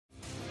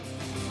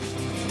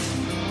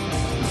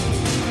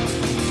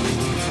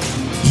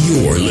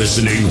You're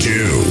listening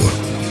to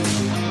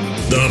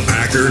the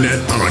Packernet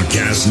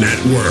Podcast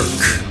Network.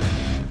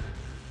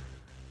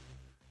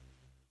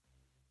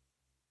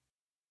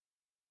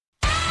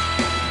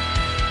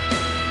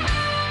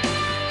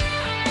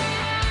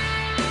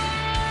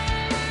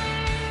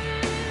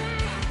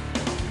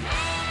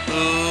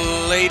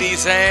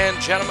 Ladies and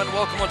gentlemen,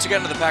 welcome once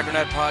again to the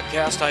Packernet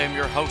Podcast. I am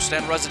your host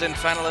and resident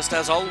fanalist,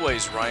 as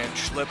always, Ryan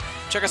Schlip.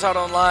 Check us out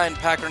online,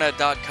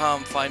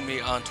 packernet.com. Find me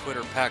on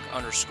Twitter,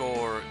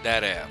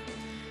 pack_dadam.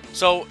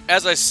 So,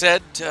 as I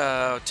said,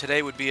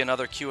 today would be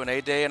another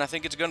Q&A day, and I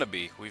think it's going to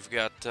be. We've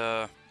got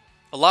a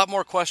lot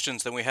more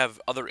questions than we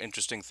have other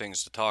interesting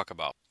things to talk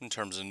about in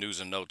terms of news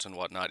and notes and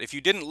whatnot. If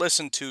you didn't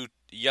listen to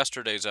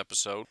yesterday's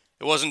episode,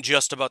 it wasn't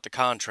just about the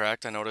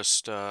contract. I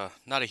noticed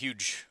not a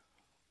huge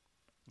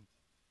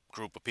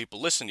group of people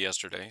listened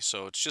yesterday,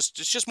 so it's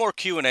just more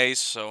Q&As.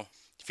 So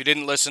if you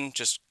didn't listen,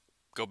 just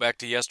go back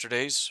to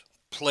yesterday's,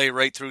 play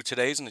right through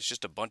today's, and it's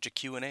just a bunch of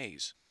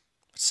Q&As.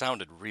 It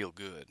sounded real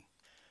good.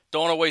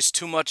 Don't want to waste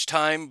too much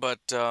time, but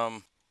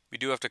we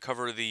do have to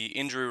cover the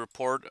injury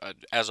report.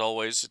 As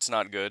always, it's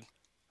not good.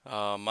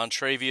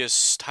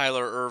 Montravius,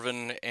 Tyler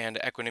Ervin, and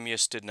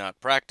Equanimeous did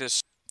not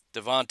practice.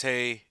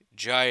 Davante,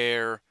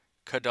 Jair,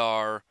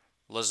 Kadar,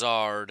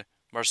 Lazard,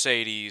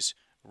 Mercedes,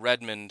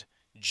 Redmond,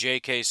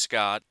 J.K.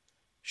 Scott,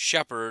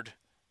 Shepard,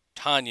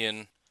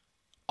 Tanyan,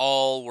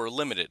 all were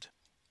limited.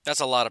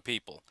 That's a lot of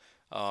people.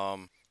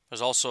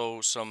 There's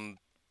also some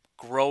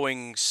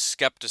growing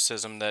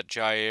skepticism that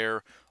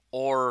Jair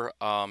or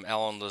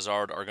Allen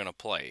Lazard are going to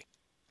play,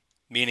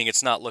 meaning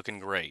it's not looking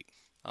great.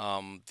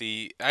 I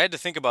had to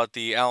think about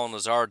the Allen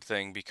Lazard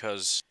thing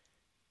because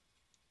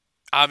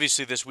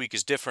obviously this week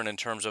is different in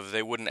terms of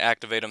they wouldn't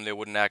activate him,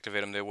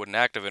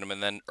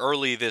 and then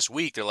early this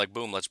week they're like,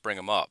 boom, let's bring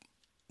him up.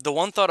 The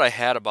one thought I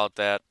had about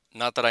that,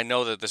 not that I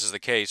know that this is the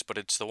case, but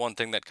it's the one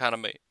thing that kind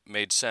of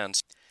made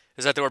sense,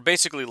 is that they were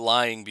basically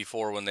lying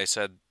before when they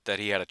said that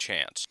he had a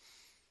chance.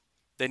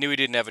 They knew he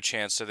didn't have a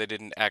chance, so they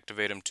didn't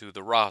activate him to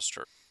the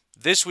roster.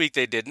 This week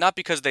they did, not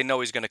because they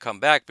know he's going to come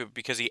back, but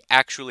because he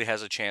actually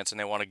has a chance and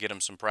they want to get him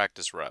some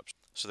practice reps.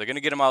 So they're going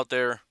to get him out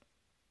there,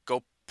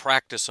 go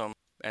practice him,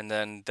 and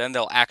then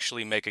they'll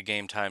actually make a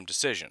game time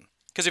decision.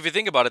 Because if you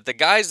think about it, the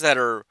guys that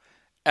are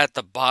at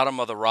the bottom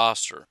of the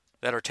roster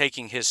that are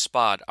taking his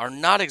spot are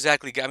not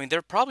exactly,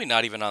 they're probably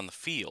not even on the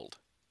field.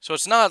 So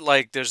it's not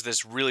like there's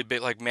this really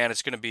big, man,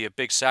 it's going to be a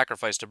big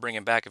sacrifice to bring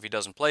him back if he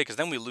doesn't play, because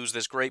then we lose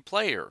this great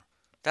player.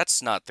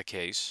 That's not the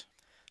case.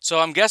 So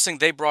I'm guessing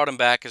they brought him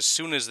back as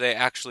soon as they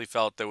actually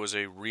felt there was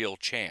a real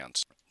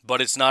chance.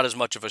 But it's not as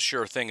much of a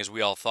sure thing as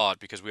we all thought,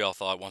 because we all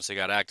thought once they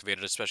got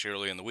activated, especially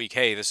early in the week,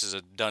 hey, this is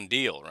a done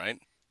deal, right?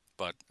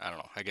 But I don't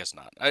know, I guess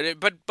not.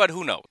 But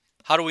who knows?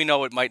 How do we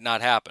know it might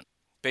not happen?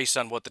 Based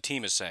on what the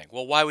team is saying.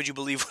 Well, why would you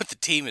believe what the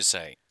team is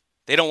saying?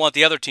 They don't want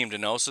the other team to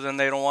know, so then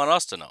they don't want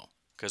us to know.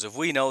 Because if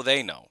we know,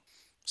 they know.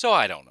 So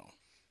I don't know.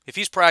 If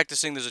he's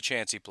practicing, there's a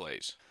chance he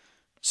plays.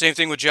 Same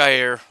thing with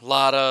Jair. A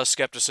lot of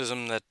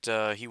skepticism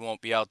that he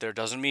won't be out there.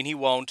 Doesn't mean he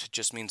won't. It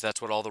just means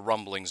that's what all the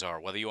rumblings are.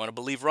 Whether you want to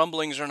believe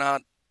rumblings or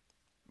not,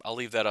 I'll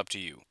leave that up to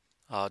you.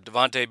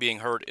 Davante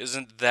being hurt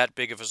isn't that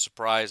big of a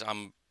surprise.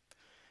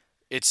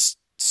 It's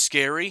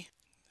scary,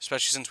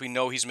 especially since we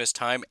know he's missed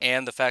time,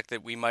 and the fact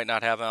that we might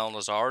not have Allen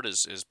Lazard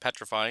is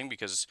petrifying,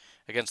 because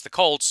against the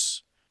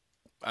Colts,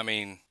 I'll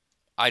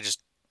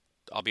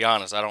be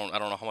honest, I don't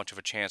know how much of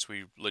a chance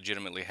we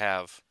legitimately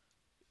have.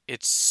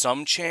 It's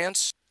some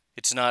chance.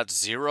 It's not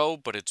zero,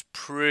 but it's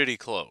pretty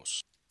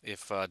close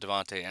if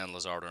Davante and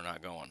Lazard are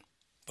not going.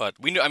 But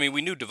we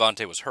knew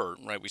Davante was hurt,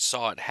 right? We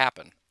saw it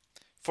happen.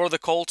 For the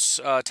Colts,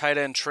 tight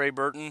end Trey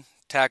Burton,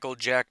 tackle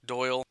Jack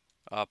Doyle,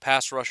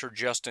 pass rusher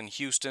Justin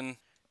Houston,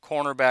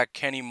 cornerback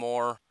Kenny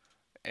Moore,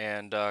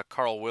 and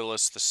Carl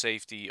Willis, the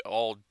safety,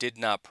 all did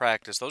not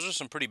practice. Those are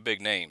some pretty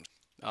big names.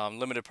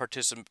 Limited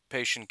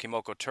participation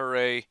Kimoko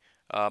Ture,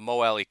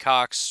 Mo Alley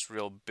Cox,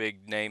 real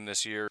big name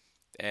this year,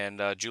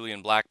 and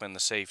Julian Blackman,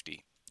 the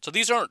safety. So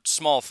these aren't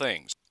small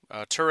things.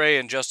 Ture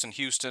and Justin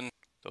Houston,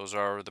 those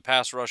are the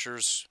pass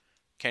rushers.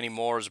 Kenny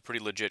Moore is a pretty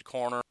legit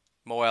corner.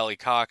 Mo Alley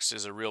Cox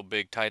is a real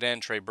big tight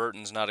end. Trey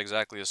Burton's not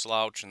exactly a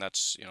slouch, and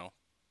that's,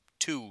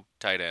 two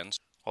tight ends.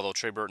 Although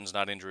Trey Burton's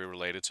not injury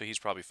related, so he's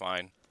probably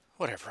fine.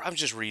 Whatever, I'm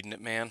just reading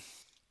it, man.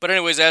 But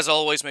anyways, as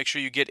always, make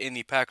sure you get in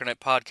the Packernet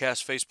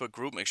Podcast Facebook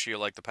group. Make sure you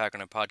like the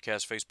Packernet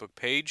Podcast Facebook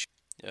page.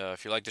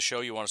 If you like the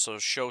show, you want to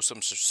show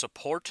some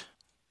support.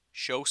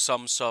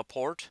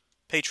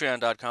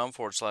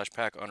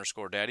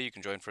 Patreon.com/pack_daddy. You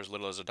can join for as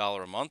little as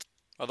 $1 a month.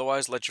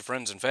 Otherwise, let your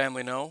friends and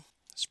family know.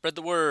 Spread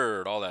the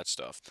word, all that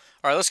stuff.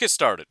 All right, let's get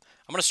started.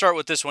 I'm going to start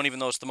with this one, even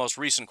though it's the most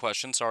recent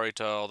question. Sorry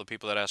to all the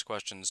people that asked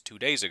questions 2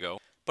 days ago.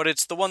 But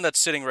it's the one that's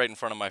sitting right in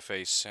front of my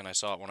face, and I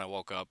saw it when I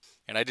woke up.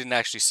 And I didn't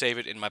actually save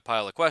it in my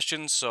pile of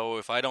questions, so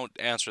if I don't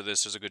answer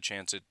this, there's a good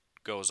chance it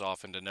goes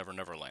off into Never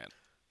Never Land.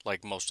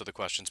 Like most of the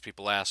questions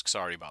people ask,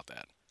 sorry about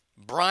that.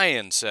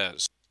 Brian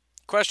says,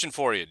 question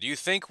for you. Do you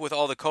think with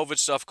all the COVID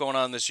stuff going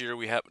on this year,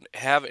 we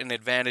have an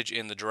advantage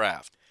in the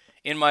draft?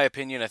 In my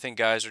opinion, I think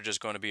guys are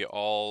just going to be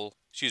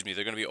they're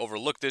going to be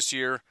overlooked this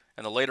year,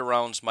 and the later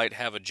rounds might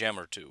have a gem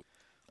or two.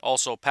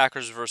 Also,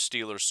 Packers versus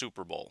Steelers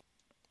Super Bowl.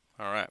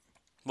 All right.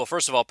 Well,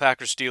 first of all,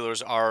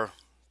 Packers-Steelers are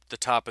the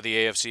top of the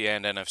AFC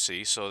and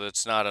NFC, so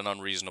that's not an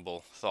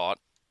unreasonable thought.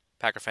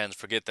 Packer fans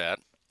forget that.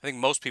 I think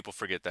most people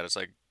forget that. It's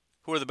like,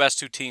 who are the best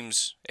two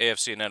teams,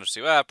 AFC and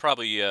NFC? Well,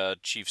 probably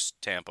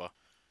Chiefs-Tampa.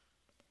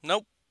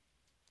 Nope.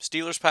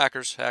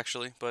 Steelers-Packers,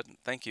 actually, but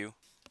thank you.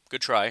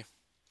 Good try.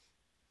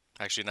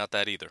 Actually, not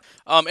that either.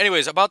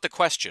 Anyways, about the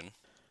question,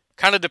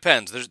 kind of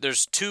depends.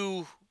 There's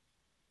two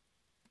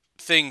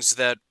things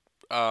that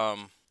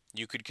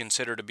you could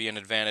consider to be an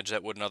advantage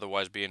that wouldn't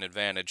otherwise be an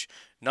advantage.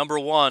 Number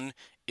one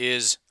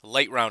is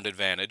late round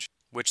advantage,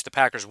 which the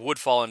Packers would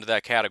fall into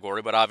that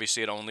category, but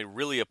obviously it only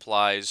really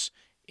applies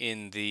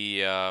in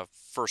the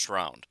first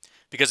round.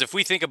 Because if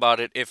we think about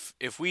it,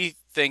 if we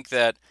think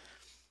that,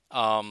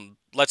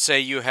 let's say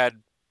you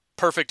had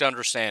perfect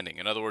understanding,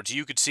 in other words,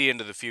 you could see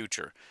into the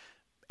future,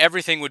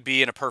 everything would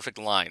be in a perfect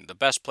line. The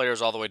best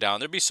players all the way down.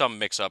 There'd be some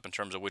mix-up in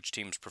terms of which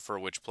teams prefer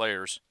which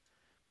players,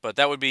 but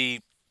that would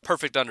be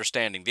perfect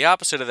understanding. The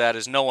opposite of that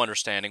is no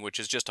understanding, which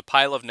is just a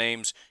pile of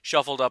names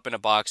shuffled up in a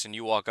box and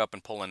you walk up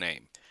and pull a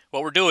name.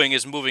 What we're doing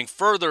is moving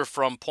further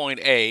from point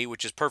A,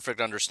 which is perfect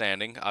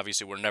understanding.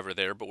 Obviously, we're never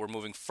there, but we're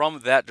moving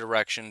from that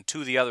direction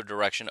to the other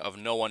direction of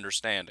no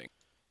understanding.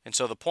 And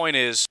so the point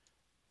is,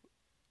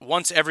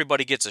 once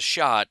everybody gets a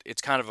shot,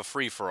 it's kind of a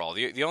free-for-all.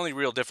 The only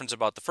real difference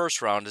about the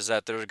first round is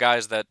that there are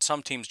guys that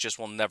some teams just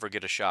will never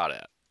get a shot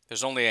at.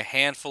 There's only a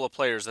handful of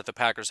players that the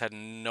Packers had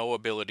no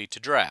ability to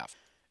draft.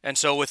 And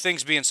so with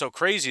things being so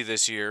crazy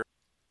this year,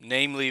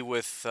 namely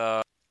with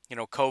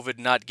COVID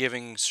not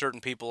giving certain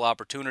people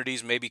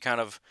opportunities, maybe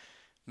kind of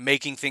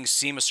making things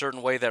seem a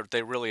certain way that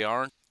they really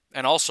aren't,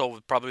 and also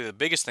probably the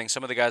biggest thing,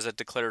 some of the guys that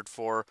declared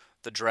for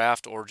the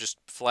draft or just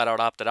flat out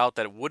opted out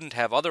that wouldn't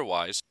have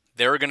otherwise,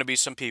 there are going to be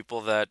some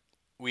people that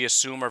we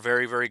assume are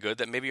very, very good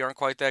that maybe aren't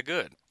quite that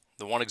good.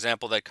 The one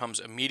example that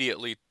comes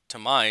immediately to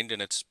mind,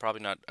 and it's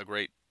probably not a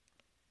great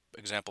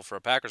example for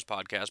a Packers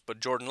podcast, but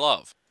Jordan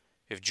Love.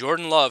 If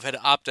Jordan Love had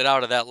opted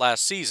out of that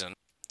last season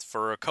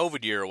for a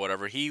COVID year or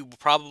whatever, he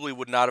probably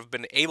would not have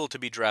been able to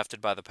be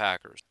drafted by the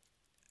Packers.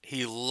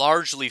 He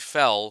largely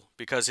fell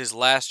because his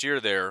last year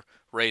there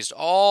raised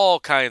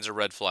all kinds of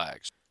red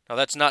flags. Now,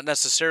 that's not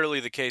necessarily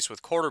the case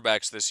with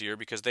quarterbacks this year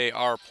because they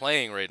are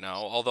playing right now,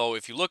 although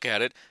if you look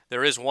at it,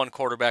 there is one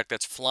quarterback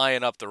that's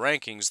flying up the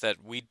rankings that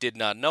we did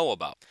not know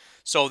about.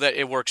 So that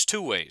it works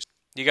two ways.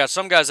 You got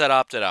some guys that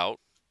opted out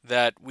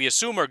that we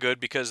assume are good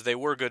because they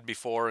were good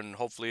before, and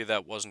hopefully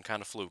that wasn't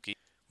kind of fluky.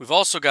 We've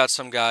also got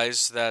some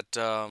guys that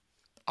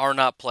are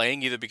not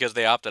playing, either because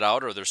they opted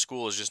out or their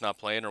school is just not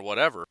playing or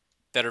whatever,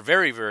 that are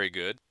very, very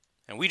good,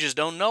 and we just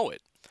don't know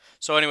it.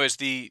 So anyways,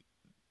 the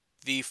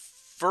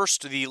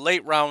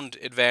late round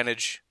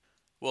advantage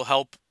will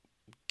help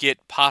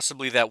get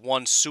possibly that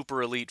one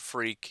super elite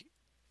freak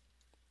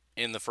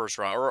in the first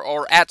round,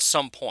 or at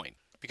some point,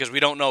 because we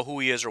don't know who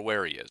he is or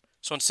where he is.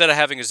 So instead of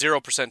having a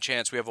 0%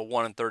 chance, we have a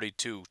 1 in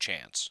 32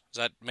 chance.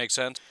 Does that make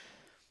sense?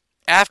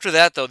 After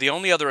that, though, the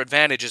only other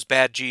advantage is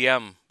bad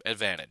GM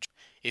advantage.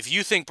 If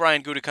you think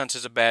Brian Gutekunst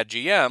is a bad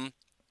GM,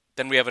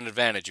 then we have an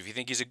advantage. If you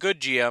think he's a good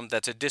GM,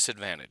 that's a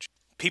disadvantage.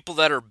 People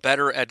that are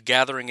better at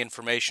gathering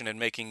information and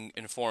making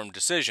informed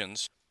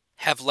decisions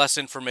have less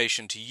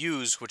information to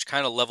use, which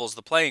kind of levels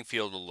the playing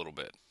field a little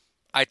bit.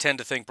 I tend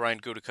to think Brian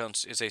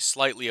Gutekunst is a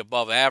slightly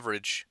above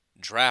average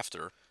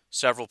drafter.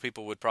 Several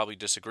people would probably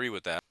disagree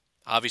with that.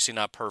 Obviously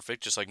not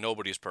perfect, just like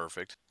nobody's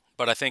perfect.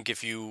 But I think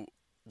if you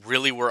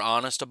really were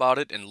honest about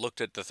it and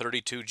looked at the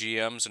 32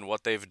 GMs and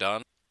what they've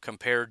done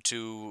compared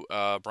to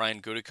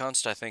Brian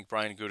Gutekunst, I think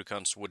Brian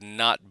Gutekunst would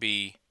not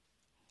be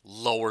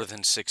lower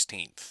than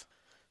 16th.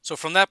 So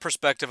from that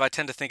perspective, I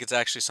tend to think it's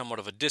actually somewhat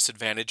of a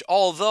disadvantage.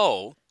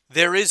 Although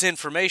there is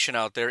information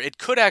out there, it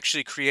could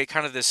actually create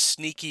kind of this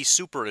sneaky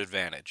super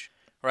advantage.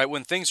 Right?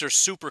 When things are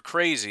super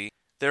crazy,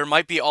 there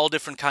might be all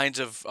different kinds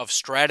of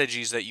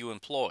strategies that you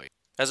employ,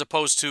 as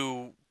opposed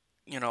to,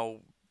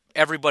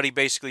 everybody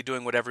basically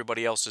doing what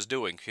everybody else is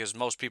doing, because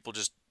most people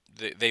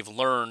they've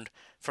learned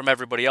from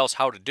everybody else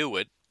how to do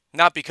it,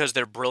 not because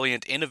they're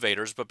brilliant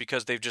innovators, but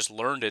because they've just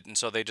learned it, and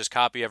so they just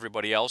copy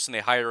everybody else, and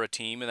they hire a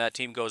team, and that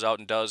team goes out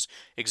and does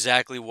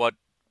exactly what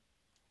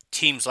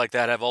teams like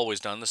that have always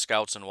done, the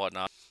scouts and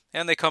whatnot,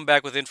 and they come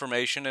back with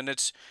information, and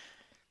it's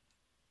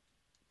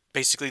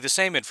basically the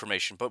same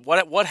information. But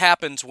what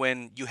happens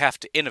when you have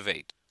to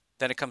innovate?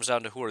 Then it comes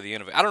down to who are the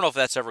innovators. I don't know if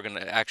that's ever going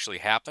to actually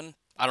happen.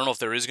 I don't know if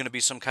there is going to be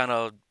some kind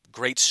of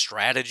great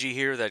strategy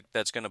here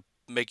that's going to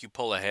make you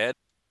pull ahead.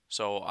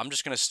 So I'm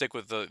just going to stick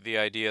with the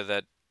idea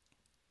that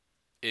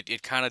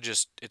it kind of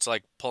just, it's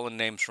like pulling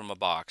names from a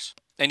box.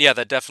 And yeah,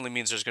 that definitely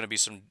means there's going to be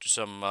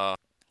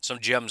some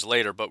gems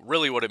later. But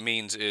really what it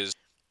means is,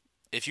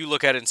 if you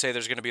look at it and say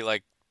there's going to be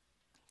like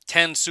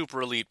 10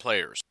 super elite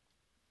players,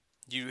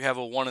 you have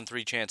a 1 in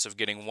 3 chance of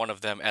getting one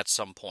of them at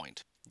some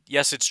point.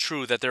 Yes, it's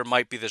true that there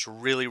might be this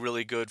really,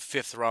 really good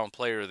 5th round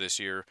player this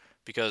year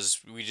because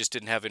we just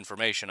didn't have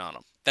information on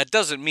him. That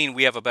doesn't mean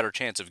we have a better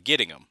chance of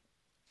getting him.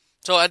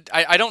 So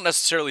I don't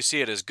necessarily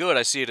see it as good.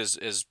 I see it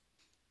as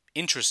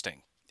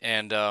interesting.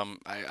 And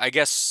I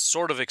guess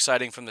sort of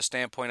exciting from the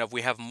standpoint of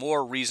we have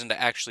more reason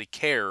to actually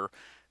care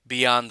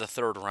beyond the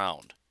third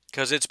round.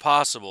 Because it's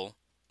possible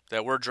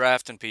that we're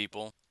drafting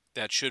people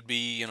that should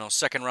be,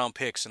 second round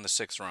picks in the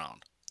sixth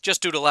round,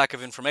 just due to lack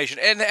of information.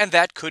 And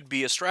that could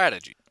be a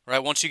strategy,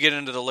 right? Once you get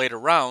into the later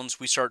rounds,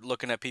 we start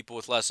looking at people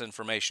with less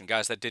information,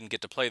 guys that didn't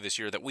get to play this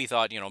year that we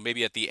thought,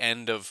 maybe at the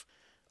end of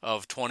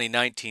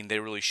 2019 they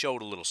really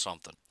showed a little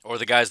something. Or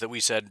the guys that we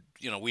said,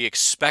 we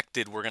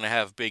expected were going to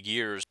have big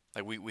years.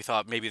 Like we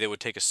thought maybe they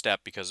would take a step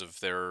because of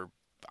their,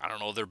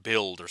 their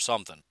build or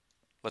something.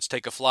 Let's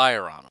take a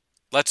flyer on them.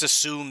 Let's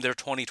assume their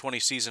 2020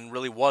 season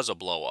really was a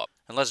blow-up,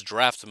 and let's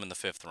draft them in the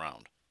fifth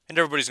round. And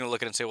everybody's going to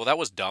look at it and say, well, that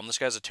was dumb. This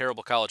guy's a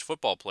terrible college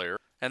football player,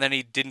 and then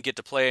he didn't get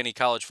to play any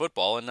college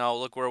football, and now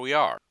look where we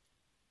are.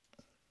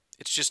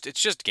 It's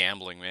just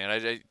gambling,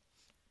 man.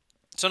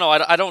 So no,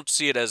 I don't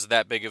see it as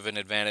that big of an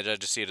advantage. I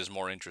just see it as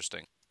more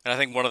interesting. And I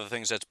think one of the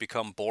things that's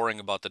become boring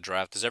about the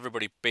draft is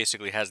everybody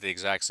basically has the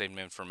exact same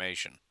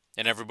information,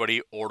 and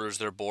everybody orders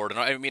their board. And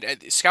I mean,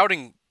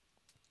 scouting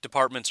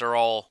departments are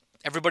all,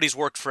 everybody's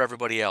worked for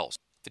everybody else.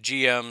 The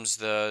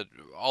GMs,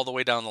 all the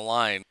way down the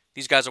line.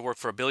 These guys have worked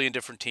for a billion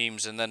different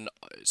teams, and then,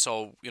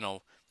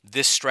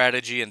 this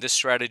strategy and this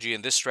strategy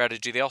and this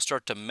strategy, they all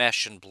start to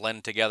mesh and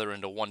blend together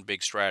into one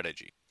big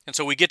strategy. And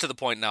so we get to the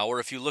point now where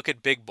if you look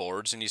at big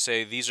boards and you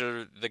say, these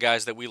are the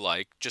guys that we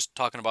like, just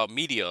talking about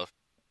media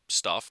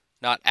stuff,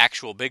 not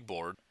actual big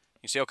board,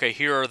 you say, okay,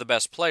 here are the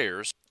best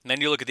players. And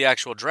then you look at the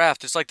actual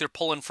draft, it's like they're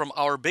pulling from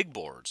our big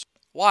boards.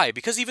 Why?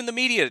 Because even the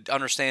media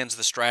understands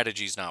the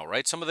strategies now,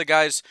 right? Some of the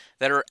guys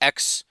that are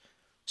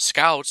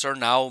ex-scouts are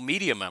now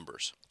media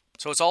members.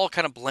 So it's all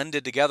kind of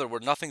blended together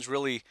where nothing's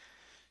really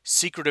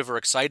secretive or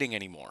exciting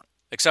anymore,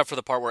 except for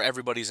the part where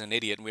everybody's an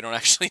idiot and we don't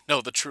actually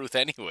know the truth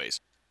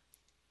anyways.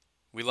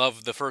 We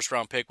love the first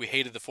round pick, we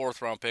hated the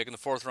fourth round pick, and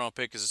the fourth round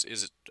pick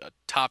is a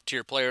top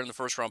tier player, and the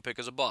first round pick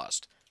is a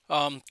bust.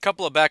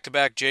 Couple of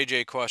back-to-back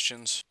JJ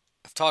questions.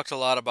 I've talked a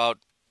lot about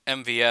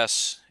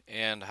MVS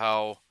and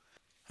how,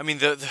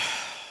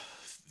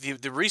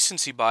 the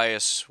recency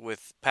bias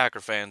with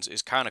Packer fans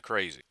is kind of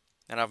crazy.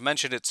 And I've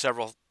mentioned it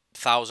several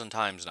thousand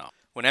times now.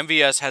 When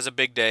MVS has a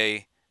big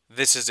day,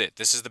 this is it.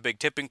 This is the big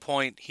tipping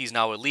point. He's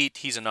now elite.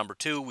 He's a number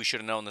 2. We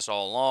should have known this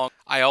all along.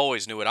 I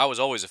always knew it. I was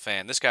always a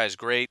fan. This guy's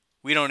great.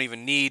 We don't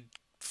even need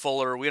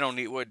Fuller. We don't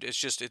need.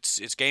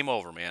 It's game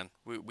over, man.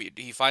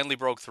 He finally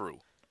broke through.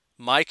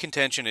 My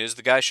contention is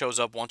the guy shows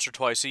up once or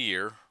twice a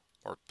year,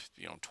 or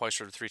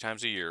twice or 3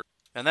 times a year,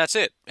 and that's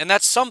it. And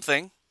that's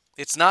something.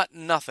 It's not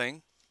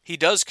nothing. He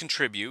does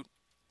contribute.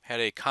 Had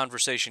a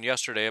conversation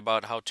yesterday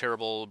about how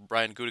terrible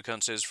Brian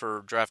Gutekunst is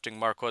for drafting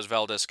Marquez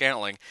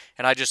Valdes-Scantling,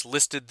 and I just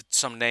listed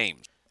some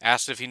names.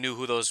 Asked if he knew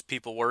who those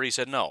people were. He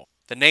said no.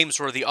 The names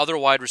were the other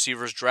wide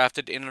receivers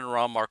drafted in and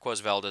around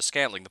Marquez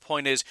Valdes-Scantling. The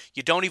point is,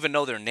 you don't even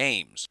know their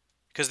names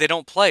because they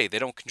don't play. They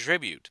don't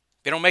contribute.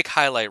 They don't make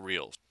highlight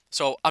reels.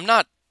 So I'm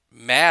not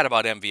mad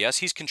about MVS.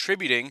 He's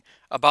contributing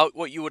about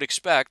what you would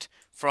expect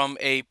from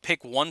a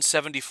pick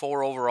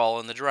 174 overall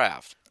in the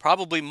draft.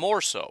 Probably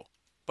more so.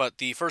 But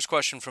the first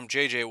question from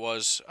JJ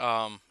was,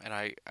 and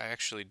I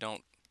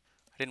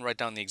didn't write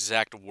down the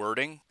exact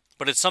wording,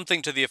 but it's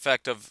something to the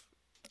effect of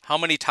how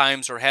many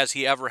times or has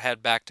he ever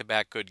had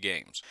back-to-back good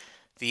games?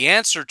 The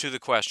answer to the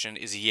question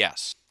is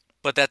yes,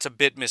 but that's a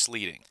bit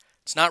misleading.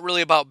 It's not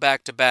really about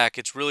back-to-back,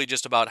 it's really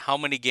just about how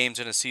many games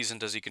in a season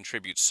does he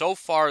contribute. So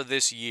far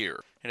this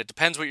year, and it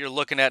depends what you're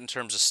looking at in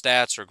terms of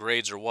stats or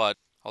grades or what,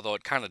 although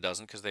it kind of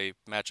doesn't because they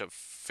match up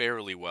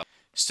fairly well.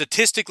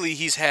 Statistically,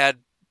 he's had,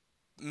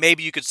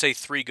 maybe you could say,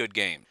 3 good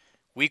games.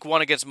 Week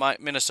 1 against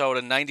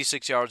Minnesota,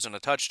 96 yards and a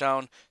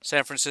touchdown.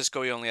 San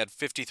Francisco, he only had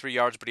 53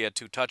 yards, but he had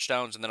 2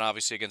 touchdowns. And then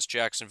obviously against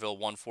Jacksonville,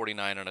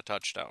 149 and a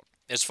touchdown.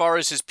 As far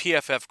as his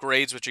PFF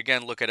grades, which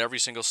again look at every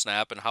single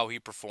snap and how he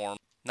performed,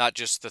 not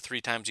just the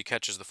 3 times he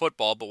catches the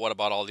football, but what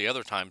about all the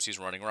other times he's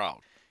running around.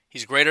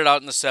 He's graded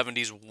out in the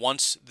 70s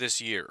once this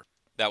year.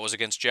 That was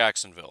against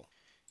Jacksonville.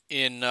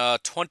 In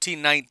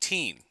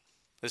 2019,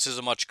 this is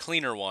a much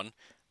cleaner one,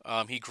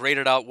 he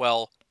graded out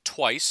well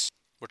twice.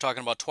 We're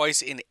talking about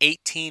twice in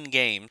 18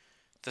 games.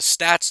 The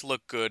stats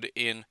look good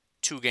in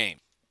 2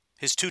 games.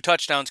 His 2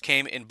 touchdowns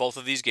came in both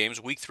of these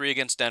games. Week 3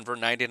 against Denver,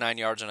 99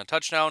 yards and a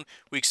touchdown.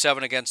 Week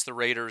 7 against the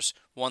Raiders,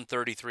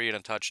 133 and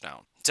a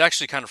touchdown. It's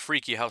actually kind of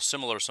freaky how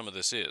similar some of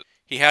this is.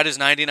 He had his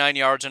 99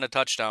 yards and a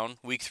touchdown,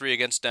 Week 3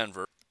 against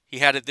Denver. He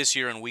had it this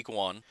year in Week 1.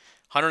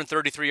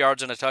 133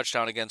 yards and a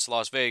touchdown against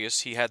Las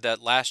Vegas. He had that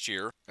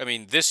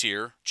this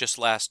year, just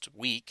last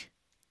week.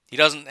 He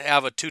doesn't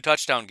have a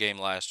 2-touchdown game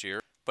last year.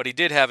 But he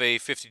did have a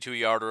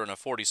 52-yarder and a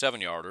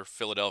 47-yarder,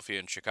 Philadelphia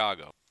and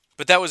Chicago.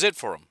 But that was it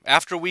for him.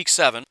 After Week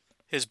 7,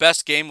 his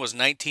best game was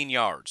 19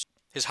 yards.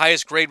 His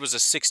highest grade was a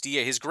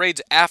 68. His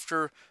grades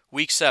after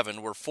Week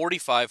 7 were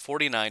 45,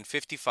 49,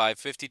 55,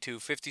 52,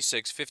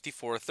 56,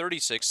 54,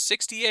 36,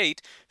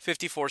 68,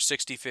 54,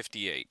 60,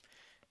 58.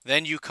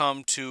 Then you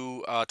come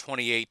to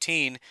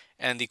 2018,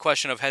 and the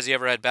question of has he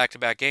ever had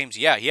back-to-back games?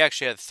 Yeah, he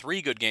actually had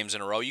 3 good games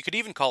in a row. You could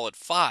even call it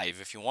 5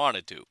 if you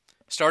wanted to.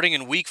 Starting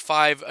in Week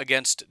 5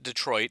 against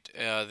Detroit,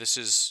 this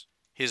is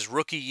his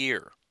rookie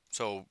year.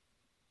 So,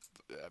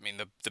 I mean,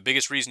 the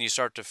biggest reason you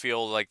start to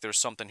feel like there's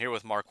something here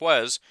with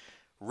Marquez,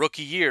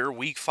 rookie year,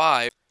 Week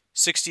 5,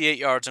 68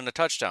 yards and a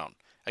touchdown.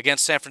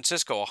 Against San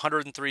Francisco,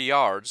 103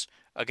 yards.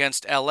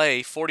 Against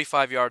LA,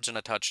 45 yards and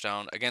a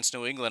touchdown. Against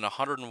New England,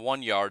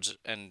 101 yards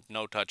and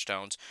no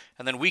touchdowns.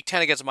 And then Week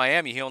 10 against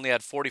Miami, he only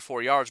had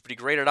 44 yards, but he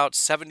graded out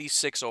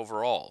 76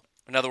 overall.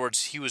 In other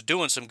words, he was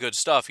doing some good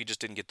stuff, he just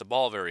didn't get the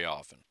ball very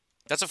often.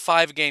 That's a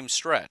 5-game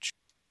stretch.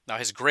 Now,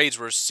 his grades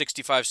were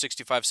 65,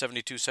 65,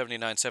 72,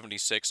 79,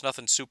 76.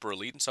 Nothing super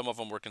elite, and some of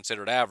them were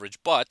considered average.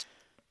 But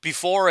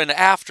before and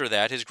after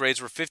that, his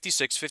grades were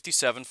 56,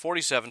 57,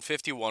 47,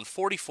 51,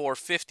 44,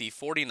 50,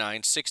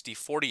 49, 60,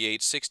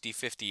 48, 60,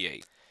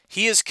 58.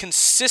 He is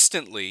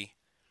consistently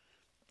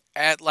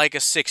at like a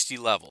 60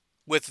 level,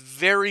 with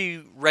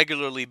very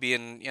regularly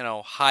being,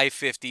 high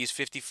 50s,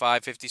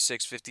 55,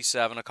 56,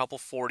 57, a couple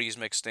 40s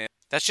mixed in.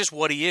 That's just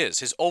what he is.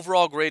 His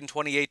overall grade in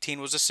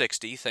 2018 was a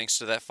 60, thanks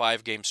to that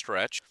 5-game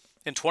stretch.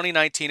 In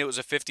 2019, it was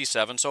a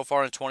 57. So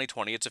far in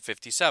 2020, it's a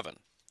 57.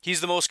 He's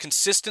the most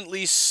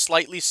consistently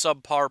slightly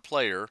subpar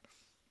player,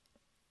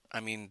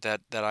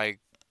 that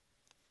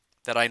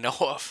I know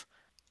of.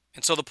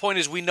 And so the point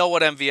is, we know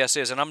what MVS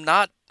is, and I'm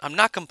not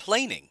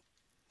complaining.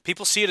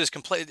 People see it as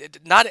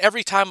not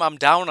every time I'm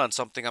down on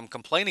something, I'm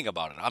complaining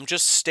about it. I'm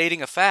just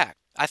stating a fact.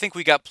 I think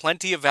we got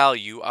plenty of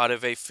value out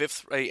of a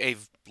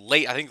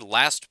late, I think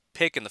last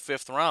pick in the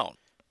 5th round.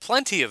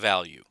 Plenty of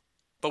value.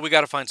 But we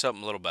got to find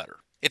something a little better.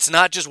 It's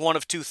not just one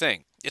of two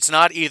things. It's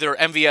not either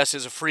MVS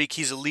is a freak,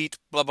 he's elite,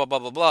 blah, blah, blah,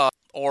 blah, blah,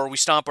 or we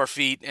stomp our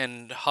feet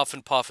and huff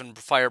and puff and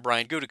fire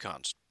Brian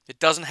Gutekunst. It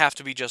doesn't have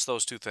to be just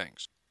those two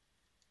things.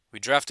 We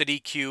drafted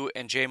EQ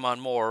and Jamon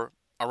Moore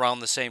around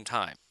the same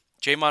time.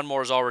 Jamon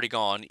Moore is already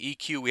gone.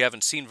 EQ we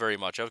haven't seen very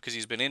much of because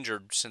he's been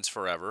injured since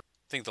forever.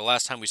 I think the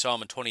last time we saw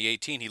him in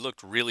 2018, he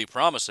looked really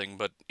promising,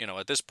 but,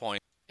 at this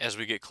point, as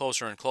we get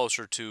closer and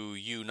closer to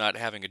you not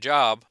having a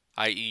job,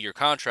 i.e. your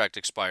contract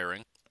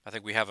expiring, I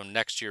think we have him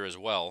next year as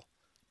well.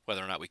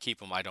 Whether or not we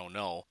keep him, I don't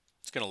know.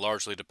 It's going to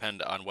largely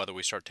depend on whether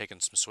we start taking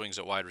some swings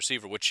at wide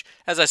receiver, which,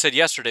 as I said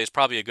yesterday, is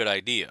probably a good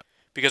idea.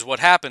 Because what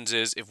happens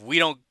is, if we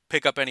don't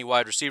pick up any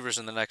wide receivers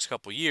in the next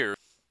couple years,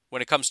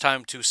 when it comes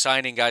time to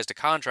signing guys to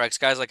contracts,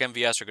 guys like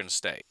MVS are going to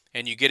stay.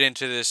 And you get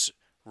into this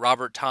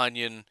Robert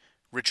Tonyan,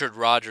 Richard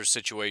Rodgers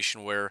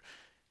situation where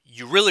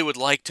you really would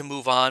like to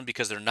move on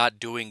because they're not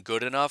doing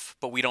good enough,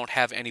 but we don't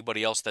have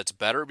anybody else that's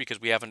better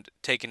because we haven't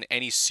taken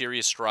any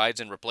serious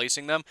strides in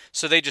replacing them,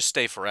 so they just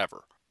stay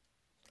forever.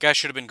 Guys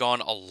should have been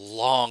gone a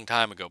long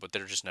time ago, but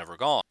they're just never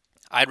gone.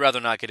 I'd rather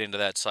not get into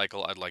that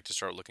cycle. I'd like to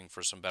start looking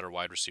for some better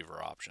wide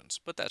receiver options,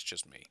 but that's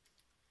just me.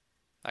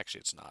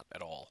 Actually, it's not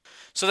at all.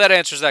 So that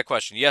answers that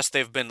question. Yes,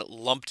 they've been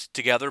lumped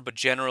together, but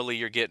generally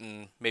you're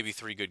getting maybe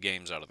 3 good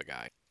games out of the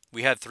guy.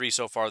 We had 3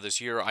 so far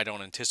this year. I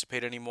don't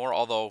anticipate any more,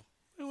 although,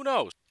 who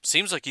knows?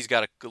 Seems like he's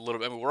got a little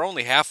bit. We're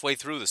only halfway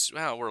through this.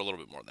 Well, we're a little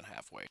bit more than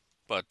halfway.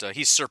 But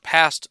he's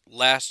surpassed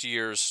last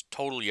year's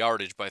total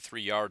yardage by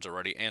 3 yards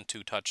already and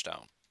 2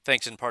 touchdowns.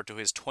 Thanks in part to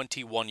his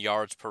 21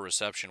 yards per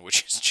reception,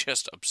 which is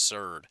just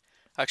absurd.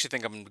 I actually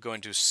think I'm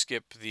going to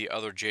skip the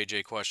other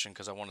JJ question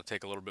because I want to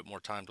take a little bit more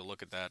time to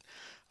look at that.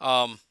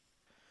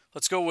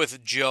 Let's go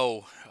with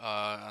Joe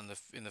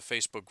in the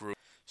Facebook group.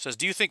 It says,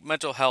 do you think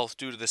mental health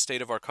due to the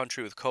state of our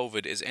country with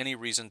COVID is any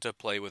reason to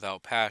play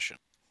without passion?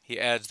 He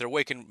adds, they're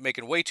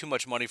making way too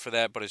much money for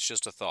that, but it's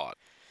just a thought.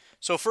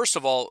 So first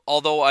of all,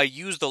 although I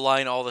use the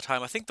line all the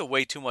time, I think the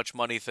way too much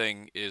money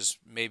thing is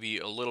maybe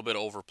a little bit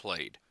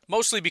overplayed.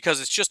 Mostly because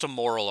it's just a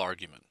moral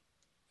argument.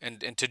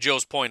 And to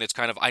Joe's point, it's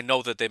kind of, I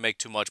know that they make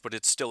too much, but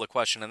it's still a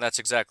question, and that's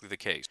exactly the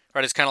case.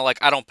 Right? It's kind of like,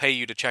 I don't pay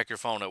you to check your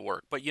phone at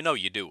work, but you know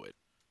you do it.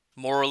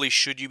 Morally,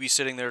 should you be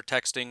sitting there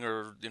texting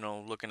or,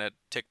 looking at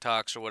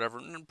TikToks or whatever?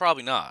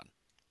 Probably not.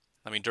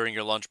 I mean, during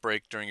your lunch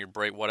break, during your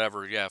break,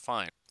 whatever, yeah,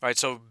 fine. All right,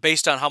 so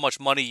based on how much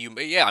money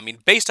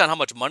based on how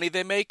much money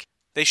they make,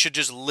 they should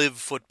just live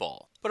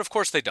football. But of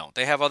course they don't.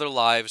 They have other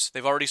lives.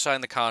 They've already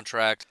signed the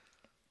contract.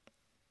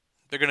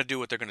 They're going to do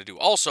what they're going to do.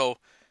 Also,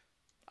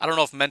 I don't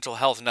know if mental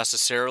health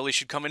necessarily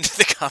should come into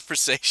the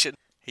conversation.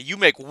 You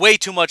make way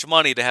too much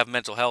money to have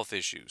mental health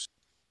issues.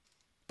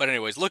 But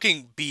anyways,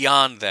 looking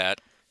beyond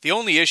that, the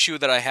only issue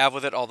that I have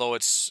with it, although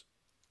it's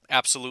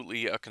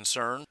absolutely a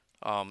concern,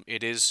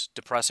 it is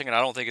depressing, and I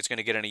don't think it's going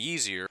to get any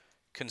easier,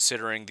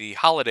 considering the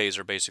holidays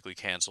are basically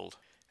canceled.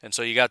 And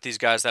so you got these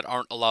guys that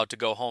aren't allowed to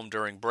go home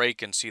during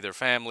break and see their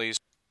families,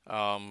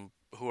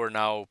 who are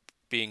now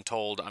being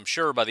told, I'm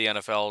sure by the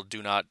NFL,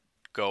 do not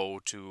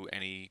go to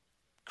any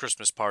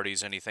Christmas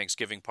parties, any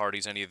Thanksgiving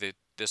parties, any of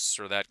this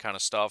or that kind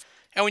of stuff.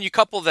 And when you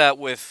couple that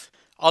with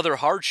other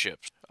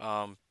hardships,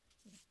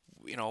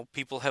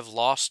 people have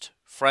lost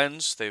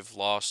friends, they've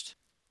lost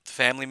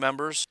family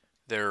members,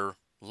 they're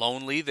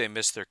lonely, they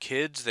miss their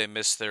kids, they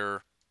miss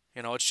their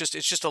It's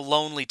just a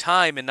lonely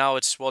time, and now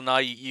now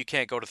you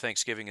can't go to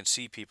Thanksgiving and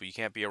see people. You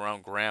can't be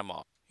around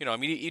grandma.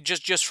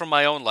 Just from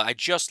my own life, I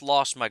just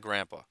lost my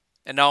grandpa,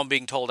 and now I'm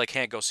being told I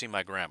can't go see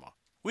my grandma.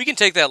 We can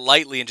take that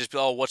lightly and just be,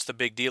 oh, what's the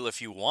big deal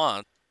if you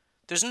want?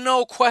 There's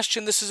no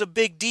question this is a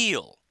big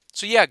deal.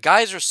 So yeah,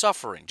 guys are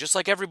suffering, just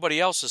like everybody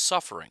else is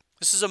suffering.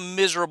 This is a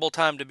miserable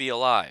time to be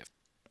alive.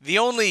 The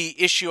only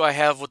issue I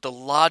have with the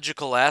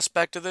logical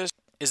aspect of this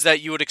is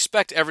that you would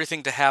expect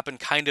everything to happen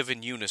kind of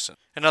in unison.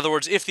 In other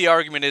words, if the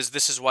argument is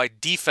this is why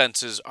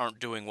defenses aren't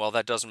doing well,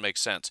 that doesn't make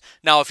sense.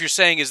 Now, if you're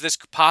saying, is this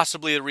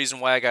possibly the reason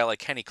why a guy like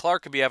Kenny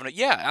Clark could be having it?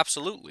 Yeah,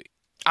 absolutely.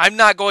 I'm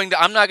not going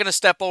to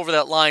step over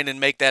that line and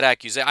make that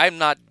accusation. I'm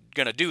not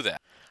going to do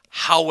that.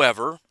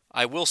 However,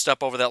 I will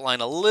step over that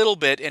line a little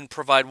bit and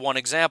provide one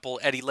example,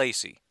 Eddie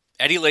Lacy.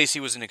 Eddie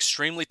Lacy was an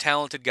extremely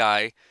talented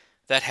guy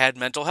that had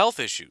mental health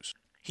issues.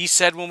 He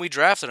said when we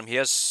drafted him, he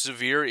has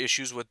severe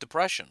issues with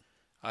depression.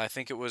 I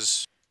think it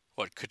was,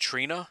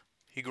 Katrina?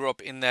 He grew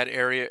up in that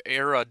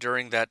era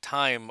during that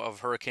time of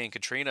Hurricane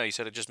Katrina. He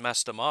said it just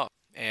messed him up.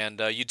 And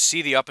you'd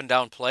see the up and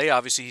down play.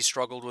 Obviously, he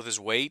struggled with his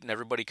weight, and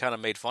everybody kind of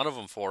made fun of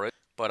him for it.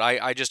 But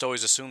I just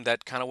always assumed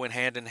that kind of went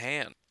hand in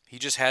hand. He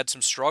just had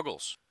some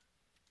struggles.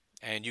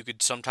 And you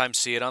could sometimes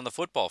see it on the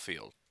football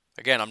field.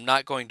 Again, I'm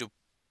not going to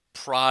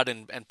prod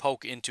and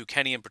poke into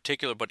Kenny in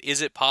particular, but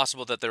is it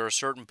possible that there are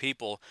certain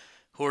people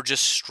who are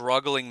just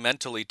struggling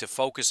mentally to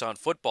focus on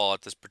football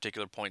at this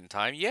particular point in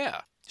time?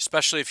 Yeah.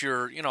 Especially if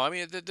you're,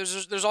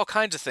 there's all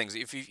kinds of things.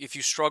 If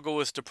you struggle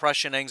with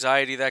depression,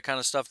 anxiety, that kind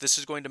of stuff, this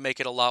is going to make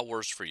it a lot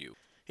worse for you.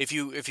 If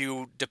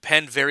you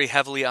depend very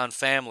heavily on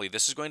family,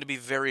 this is going to be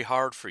very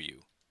hard for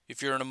you.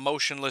 If you're an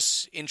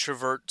emotionless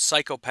introvert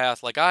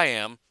psychopath like I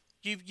am,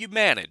 you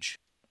manage.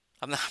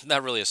 I'm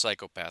not really a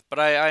psychopath, but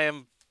I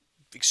am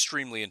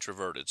extremely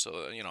introverted,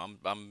 so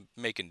I'm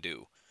making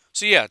do.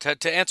 So yeah,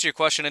 to answer your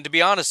question, and to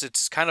be honest,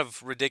 it's kind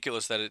of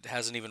ridiculous that it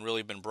hasn't even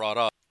really been brought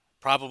up.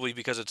 Probably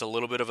because it's a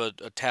little bit of a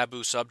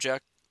taboo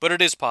subject, but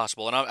it is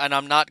possible, and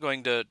I'm not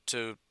going to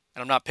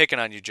and I'm not picking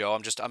on you, Joe.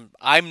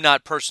 I'm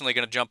not personally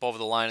going to jump over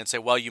the line and say,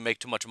 well, you make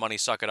too much money,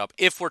 suck it up.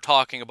 If we're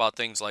talking about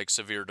things like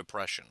severe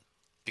depression,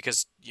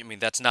 because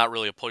that's not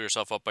really a pull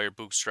yourself up by your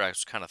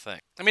bootstraps kind of thing.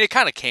 It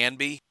kind of can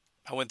be.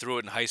 I went through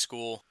it in high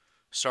school,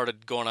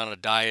 started going on a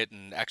diet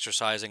and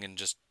exercising, and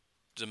just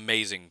it's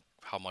amazing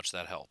how much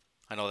that helped.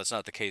 I know that's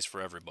not the case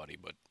for everybody,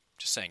 but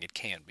just saying it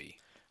can be.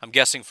 I'm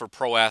guessing for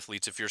pro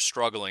athletes, if you're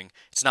struggling,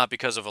 it's not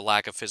because of a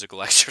lack of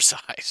physical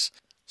exercise.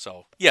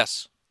 So,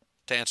 yes,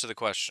 to answer the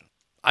question.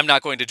 I'm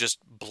not going to just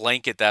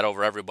blanket that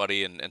over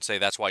everybody and say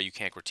that's why you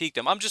can't critique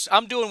them.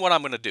 I'm doing what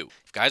I'm going to do.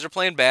 If guys are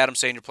playing bad, I'm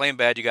saying you're playing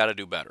bad, you got to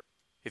do better.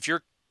 If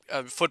you're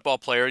a football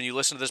player and you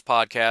listen to this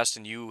podcast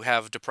and you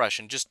have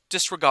depression, just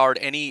disregard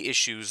any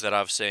issues that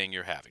I'm saying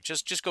you're having.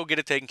 Just go get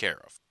it taken care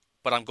of.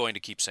 But I'm going to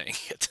keep saying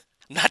it.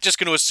 I'm not just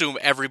going to assume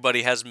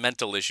everybody has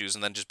mental issues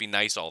and then just be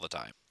nice all the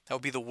time. That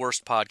would be the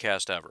worst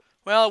podcast ever.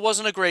 Well, it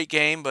wasn't a great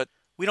game, but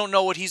we don't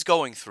know what he's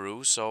going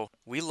through, so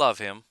we love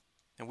him,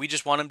 and we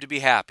just want him to be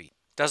happy.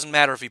 Doesn't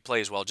matter if he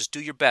plays well. Just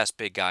do your best,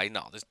 big guy.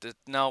 No,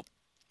 I'm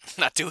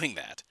not doing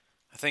that.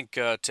 I think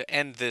to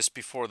end this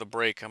before the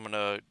break, I'm going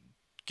to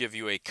give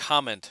you a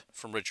comment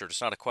from Richard.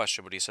 It's not a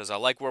question, but he says, I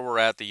like where we're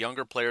at. The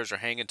younger players are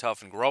hanging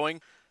tough and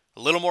growing.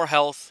 A little more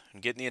health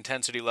and getting the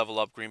intensity level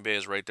up. Green Bay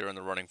is right there in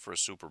the running for a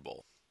Super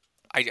Bowl.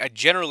 I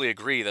generally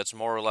agree. That's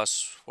more or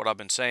less what I've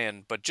been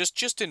saying. But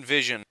just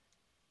envision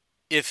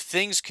if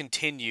things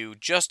continue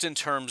just in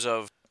terms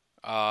of,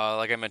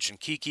 like I mentioned,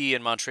 Kiki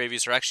and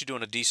Montrevious are actually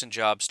doing a decent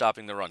job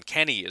stopping the run.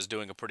 Kenny is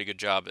doing a pretty good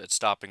job at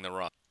stopping the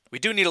run. We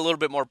do need a little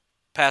bit more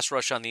pass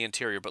rush on the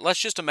interior, but let's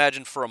just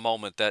imagine for a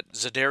moment that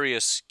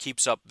Za'Darius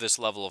keeps up this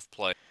level of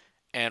play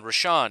and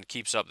Rashawn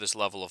keeps up this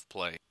level of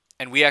play,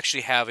 and we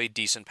actually have a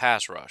decent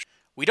pass rush.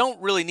 We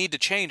don't really need to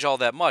change all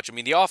that much.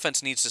 The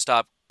offense needs to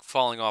stop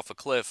falling off a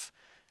cliff.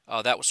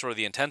 That was sort of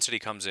the intensity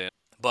comes in.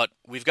 But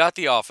we've got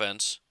the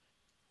offense.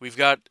 We've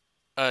got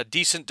a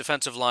decent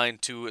defensive line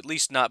to at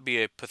least not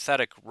be a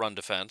pathetic run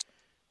defense.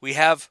 We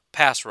have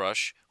pass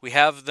rush. We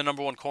have the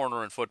number one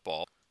corner in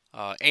football.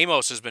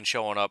 Amos has been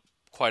showing up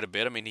quite a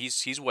bit.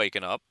 He's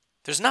waking up.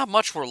 There's not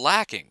much we're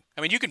lacking.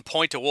 You can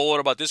point to, well, what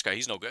about this guy?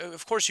 He's no good.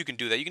 Of course you can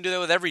do that. You can do that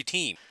with every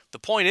team. The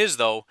point is,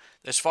 though,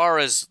 as far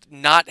as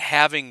not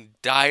having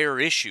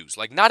dire issues,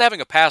 like not having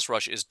a pass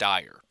rush is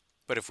dire.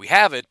 But if we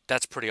have it,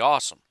 that's pretty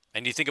awesome.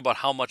 And you think about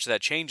how much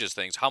that changes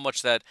things, how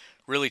much that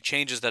really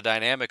changes the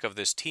dynamic of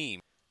this team.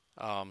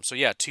 So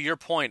yeah, to your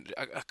point,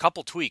 a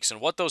couple tweaks,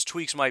 and what those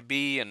tweaks might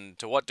be and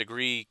to what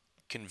degree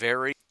can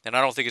vary. And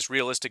I don't think it's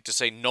realistic to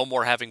say no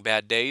more having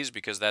bad days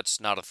because that's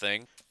not a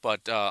thing.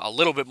 But a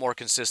little bit more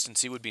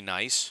consistency would be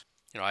nice.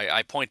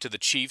 I point to the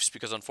Chiefs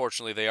because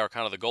unfortunately they are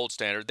kind of the gold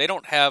standard. They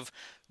don't have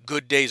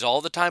good days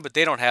all the time, but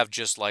they don't have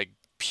just like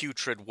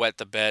putrid, wet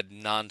the bed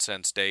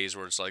nonsense days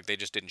where it's like they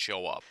just didn't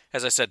show up.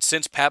 As I said,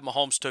 since Pat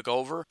Mahomes took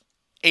over,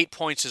 8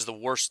 points is the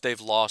worst they've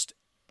lost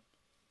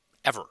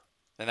ever.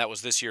 And that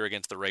was this year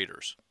against the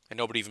Raiders. And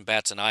nobody even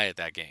bats an eye at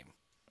that game.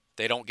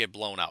 They don't get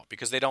blown out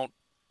because they don't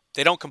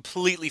They don't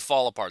completely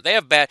fall apart. They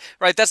have bad,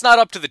 right? That's not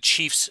up to the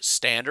Chiefs'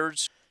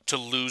 standards to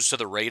lose to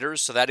the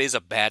Raiders, so that is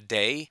a bad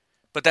day.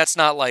 But that's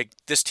not like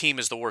this team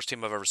is the worst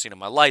team I've ever seen in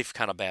my life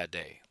kind of bad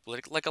day,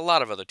 like a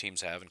lot of other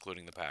teams have,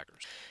 including the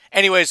Packers.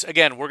 Anyways,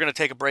 again, we're going to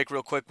take a break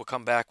real quick. We'll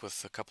come back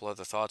with a couple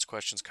other thoughts,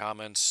 questions,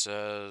 comments,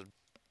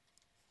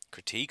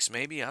 critiques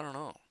maybe, I don't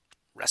know.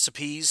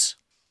 Recipes.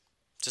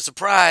 It's a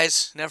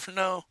surprise. Never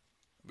know.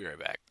 Be right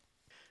back.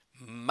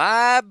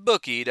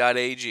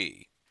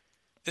 MyBookie.ag.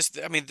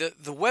 The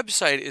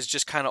website is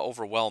just kind of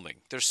overwhelming.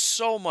 There's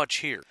so much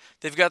here.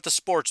 They've got the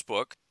sports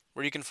book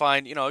where you can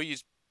find,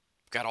 you've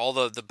got all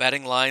the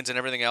betting lines and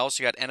everything else.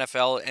 You got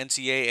NFL,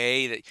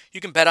 NCAA. That you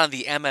can bet on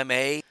the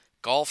MMA,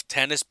 golf,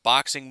 tennis,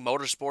 boxing,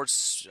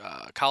 motorsports,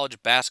 college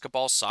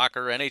basketball,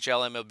 soccer,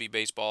 NHL, MLB,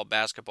 baseball,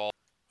 basketball.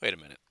 Wait a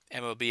minute.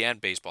 MLB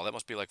and baseball. That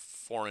must be like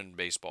foreign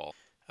baseball.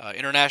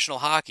 International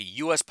hockey,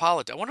 U.S.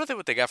 politics. I wonder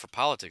what they got for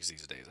politics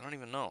these days. I don't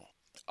even know.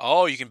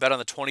 Oh, you can bet on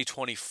the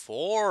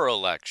 2024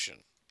 election.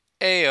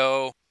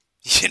 Ayo.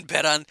 You can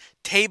bet on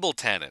table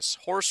tennis,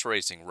 horse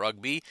racing,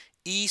 rugby,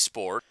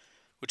 e-sport,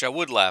 which I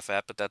would laugh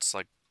at, but that's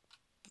like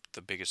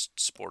the biggest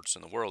sports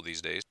in the world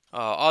these days.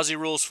 Aussie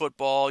rules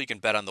football. You can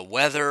bet on the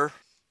weather,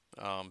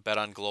 bet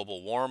on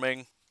global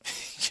warming.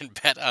 You can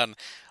bet on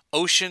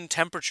ocean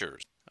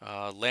temperatures.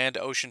 Land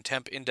ocean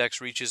temp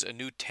index reaches a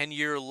new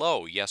 10-year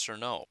low, yes or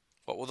no?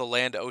 What will the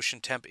land ocean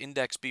temp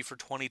index be for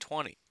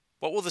 2020?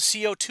 What will the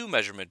CO2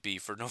 measurement be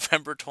for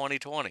November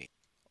 2020?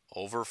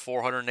 Over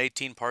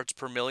 418 parts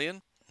per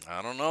million?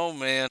 I don't know,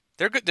 man.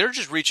 They're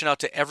just reaching out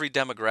to every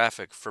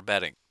demographic for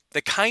betting.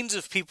 The kinds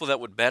of people that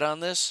would bet on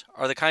this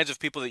are the kinds of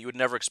people that you would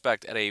never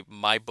expect at a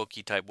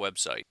MyBookie type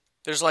website.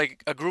 There's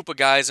like a group of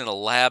guys in a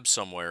lab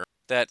somewhere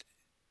that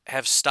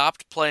have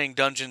stopped playing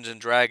Dungeons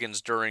and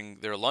Dragons during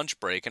their lunch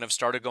break and have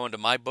started going to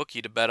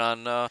MyBookie to bet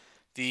on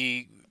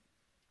the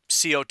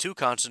CO2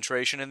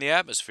 concentration in the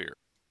atmosphere.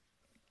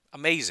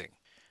 Amazing.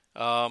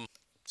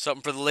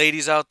 Something for the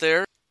ladies out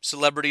there.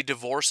 Celebrity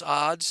divorce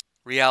odds,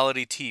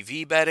 reality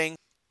TV betting,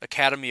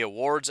 Academy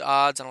Awards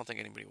odds. I don't think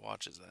anybody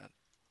watches that.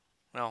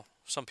 Well,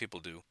 some people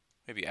do.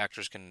 Maybe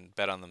actors can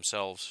bet on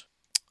themselves.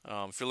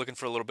 If you're looking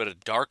for a little bit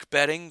of dark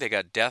betting, they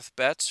got death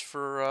bets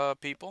for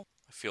people.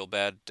 I feel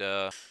bad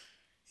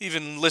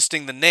even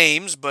listing the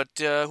names, but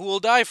who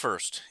will die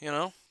first,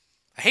 I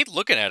hate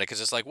looking at it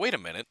because it's like, wait a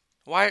minute.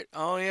 Why?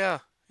 Oh, yeah.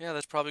 Yeah,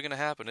 that's probably going to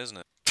happen, isn't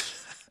it?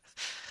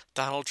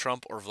 Donald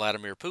Trump or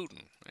Vladimir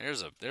Putin.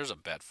 There's a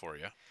bet for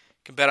you. You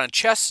can bet on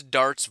chess,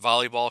 darts,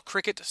 volleyball,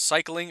 cricket,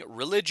 cycling,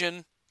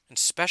 religion, and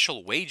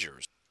special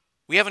wagers.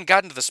 We haven't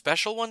gotten to the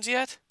special ones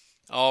yet?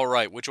 All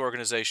right, which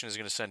organization is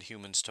going to send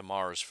humans to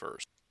Mars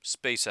first?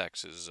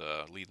 SpaceX is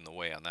leading the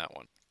way on that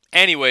one.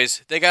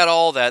 Anyways, they got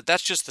all that.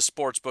 That's just the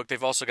sports book.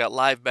 They've also got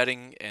live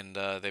betting, and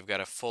they've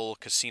got a full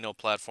casino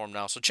platform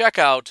now. So check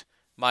out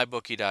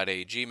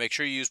mybookie.ag. Make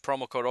sure you use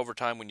promo code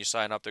OVERTIME when you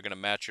sign up. They're going to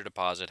match your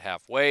deposit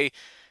halfway.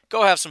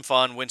 Go have some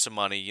fun, win some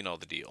money. You know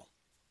the deal.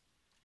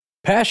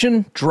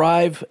 Passion,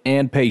 drive,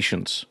 and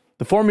patience.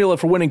 The formula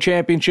for winning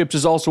championships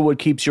is also what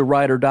keeps your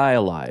ride or die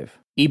alive.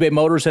 eBay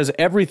Motors has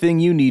everything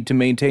you need to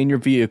maintain your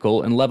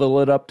vehicle and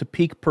level it up to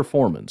peak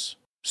performance.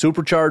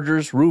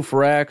 Superchargers, roof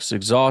racks,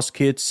 exhaust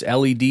kits,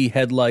 LED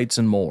headlights,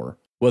 and more.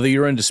 Whether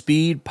you're into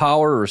speed,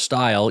 power, or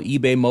style,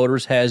 eBay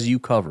Motors has you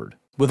covered.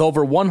 With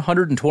over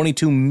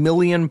 122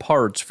 million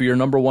parts for your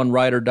number one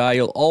ride or die,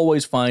 you'll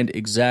always find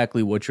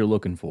exactly what you're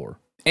looking for.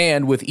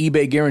 And with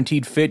eBay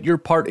Guaranteed Fit, your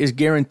part is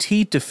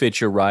guaranteed to fit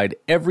your ride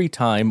every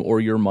time or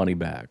your money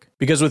back.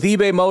 Because with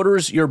eBay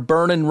Motors, you're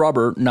burning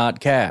rubber,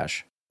 not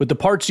cash. With the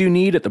parts you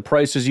need at the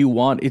prices you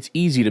want, it's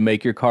easy to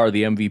make your car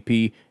the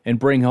MVP and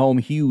bring home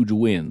huge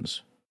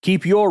wins.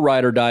 Keep your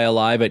ride or die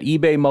alive at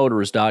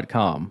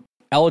ebaymotors.com.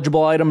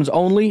 Eligible items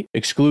only,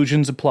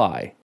 exclusions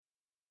apply.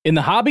 In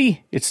the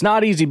hobby, it's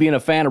not easy being a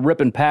fan of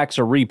ripping packs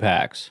or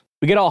repacks.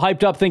 We get all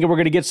hyped up thinking we're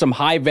going to get some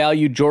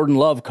high-value Jordan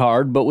Love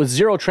card, but with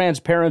zero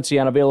transparency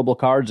on available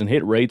cards and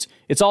hit rates,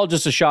 it's all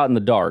just a shot in the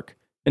dark.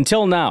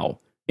 Until now,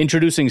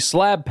 introducing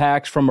Slab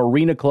Packs from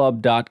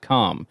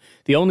ArenaClub.com,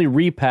 the only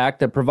repack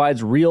that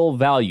provides real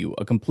value,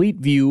 a complete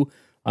view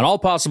on all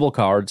possible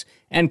cards,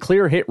 and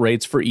clear hit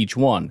rates for each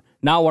one.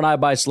 Now when I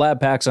buy Slab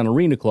Packs on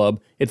Arena Club,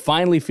 it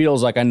finally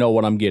feels like I know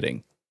what I'm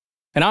getting.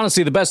 And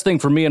honestly, the best thing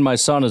for me and my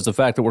son is the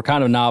fact that we're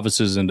kind of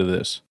novices into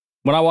this.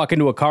 When I walk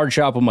into a card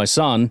shop with my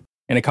son,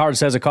 and a card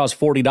says it costs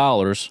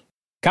 $40,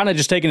 kind of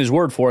just taking his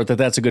word for it that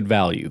that's a good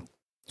value.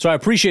 So I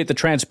appreciate the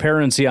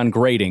transparency on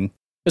grading,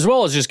 as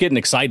well as just getting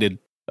excited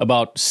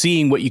about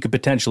seeing what you could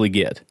potentially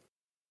get.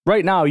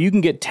 Right now, you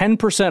can get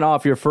 10%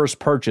 off your first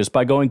purchase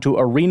by going to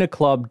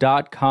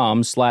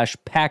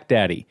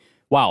arenaclub.com/packdaddy.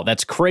 Wow,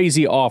 that's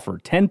crazy offer.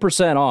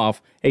 10%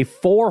 off a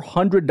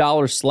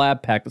 $400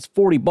 slab pack. That's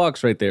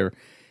 $40 right there.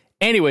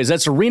 Anyways,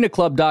 that's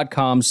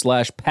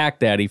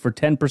arenaclub.com/packdaddy for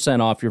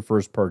 10% off your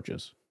first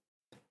purchase.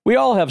 We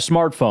all have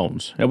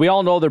smartphones, and we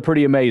all know they're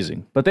pretty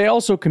amazing, but they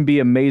also can be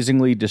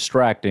amazingly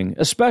distracting,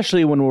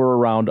 especially when we're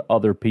around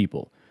other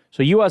people.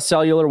 So US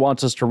Cellular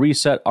wants us to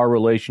reset our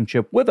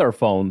relationship with our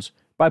phones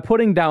by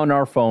putting down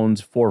our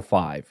phones for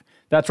 $5.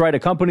 That's right, a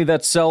company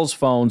that sells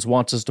phones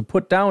wants us to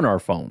put down our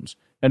phones.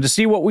 And to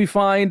see what we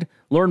find,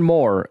 learn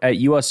more at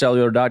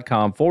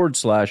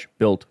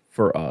uscellular.com/built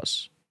for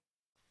us.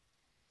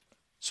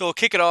 So we'll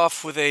kick it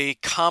off with a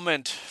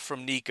comment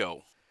from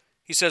Nico.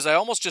 He says, I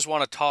almost just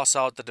want to toss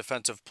out the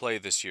defensive play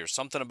this year.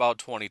 Something about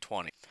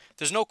 2020.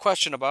 There's no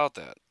question about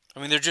that.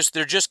 I mean, there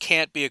just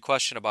can't be a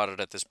question about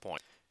it at this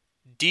point.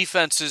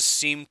 Defenses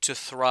seem to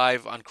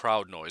thrive on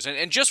crowd noise.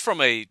 And just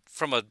from a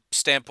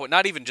standpoint,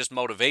 not even just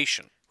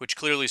motivation, which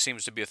clearly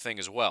seems to be a thing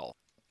as well.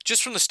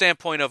 Just from the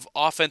standpoint of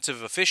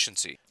offensive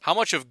efficiency, how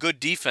much of good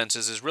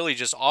defenses is really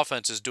just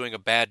offenses doing a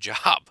bad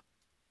job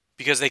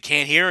because they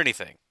can't hear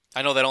anything?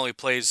 I know that only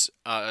plays,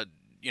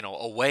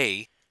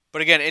 away.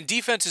 But again, and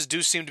defenses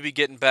do seem to be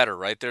getting better,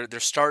 right? They're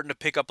starting to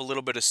pick up a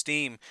little bit of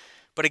steam.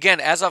 But again,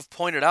 as I've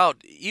pointed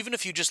out, even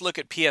if you just look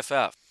at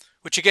PFF,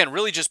 which again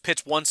really just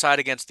pits one side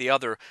against the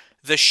other,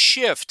 the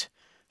shift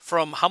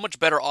from how much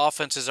better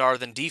offenses are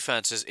than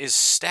defenses is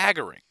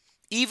staggering.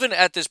 Even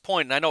at this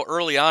point, and I know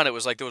early on it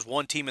was like there was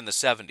one team in the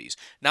 70s.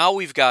 Now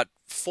we've got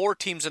 4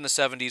 teams in the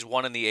 70s,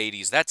 1 in the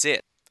 80s. That's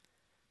it.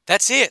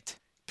 That's it.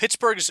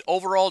 Pittsburgh's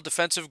overall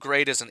defensive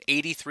grade is an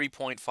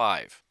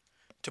 83.5.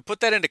 To put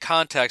that into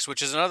context,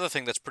 which is another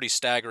thing that's pretty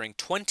staggering,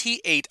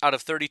 28 out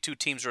of 32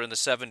 teams are in the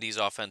 70s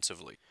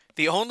offensively.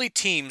 The only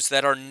teams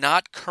that are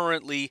not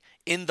currently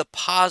in the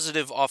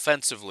positive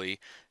offensively,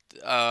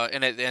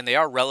 and they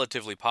are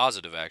relatively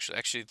positive actually.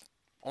 Actually,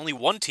 only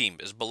one team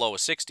is below a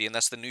 60, and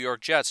that's the New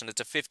York Jets, and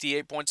it's a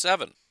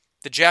 58.7.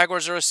 The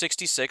Jaguars are a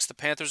 66, the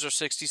Panthers are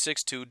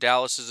 66.2,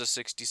 Dallas is a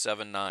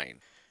 67.9.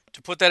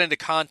 To put that into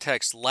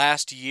context,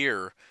 last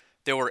year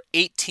there were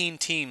 18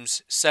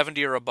 teams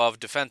 70 or above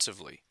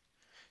defensively.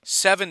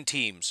 7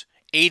 teams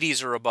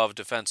 80s or above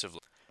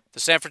defensively. The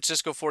San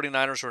Francisco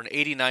 49ers were an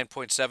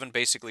 89.7,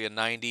 basically a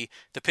 90.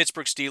 The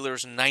Pittsburgh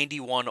Steelers,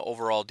 91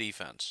 overall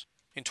defense.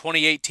 In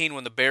 2018,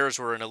 when the Bears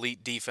were an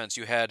elite defense,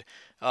 you had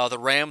the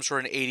Rams were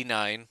an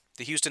 89,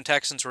 the Houston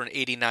Texans were an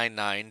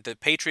 89.9, the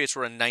Patriots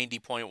were a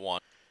 90.1,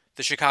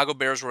 the Chicago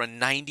Bears were a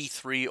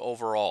 93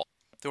 overall.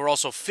 There were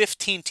also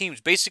 15 teams,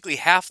 basically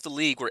half the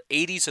league, were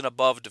 80s and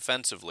above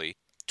defensively.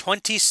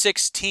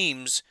 26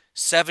 teams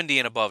 70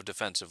 and above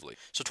defensively.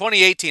 So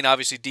 2018,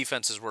 obviously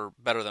defenses were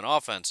better than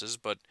offenses,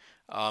 but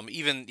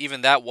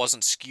even that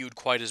wasn't skewed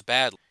quite as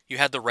badly. You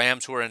had the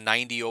Rams who were a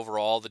 90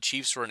 overall, the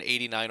Chiefs were an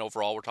 89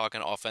 overall. We're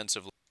talking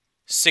offensively.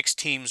 6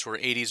 teams were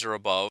 80s or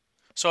above.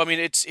 So I mean,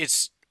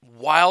 it's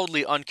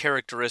wildly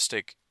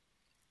uncharacteristic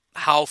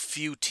how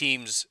few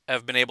teams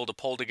have been able to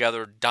pull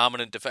together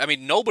dominant defense. I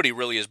mean, nobody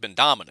really has been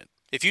dominant.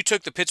 If you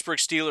took the Pittsburgh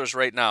Steelers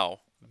right now,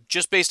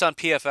 just based on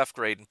PFF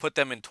grade, and put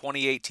them in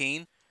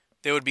 2018,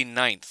 they would be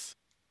 9th.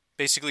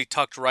 Basically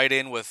tucked right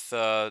in with,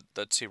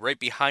 right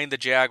behind the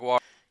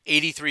Jaguars.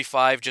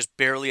 83.5, just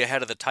barely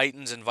ahead of the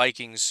Titans and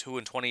Vikings, who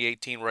in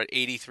 2018 were at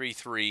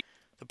 83.3.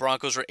 The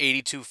Broncos were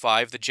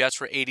 82.5. The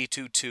Jets were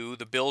 82.2.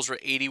 The Bills were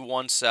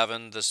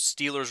 81.7. The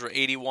Steelers were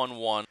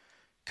 81.1.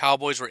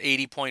 Cowboys were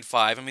 80.5.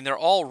 I mean, they're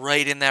all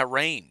right in that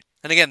range.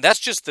 And again, that's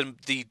just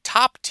the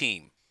top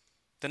team.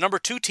 The number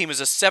 2 team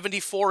is a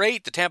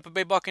 74.8, the Tampa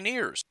Bay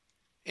Buccaneers.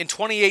 In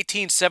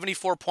 2018,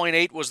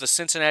 74.8 was the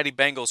Cincinnati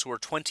Bengals, who were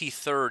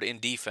 23rd in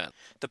defense.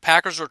 The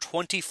Packers were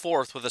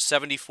 24th with a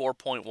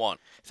 74.1.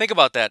 Think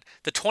about that.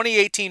 The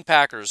 2018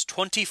 Packers,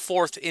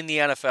 24th in the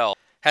NFL,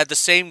 had the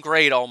same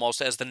grade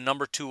almost as the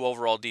number 2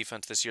 overall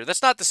defense this year.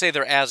 That's not to say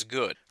they're as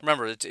good.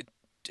 Remember,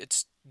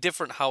 it's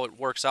different how it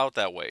works out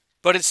that way.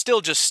 But it's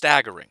still just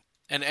staggering.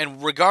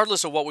 And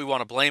regardless of what we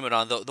want to blame it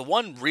on, the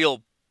one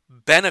real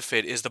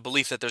benefit is the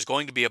belief that there's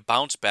going to be a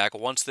bounce back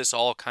once this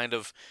all kind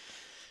of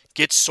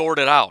gets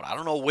sorted out. I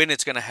don't know when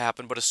it's going to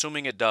happen, but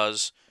assuming it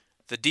does,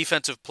 the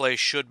defensive play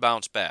should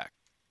bounce back.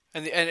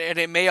 And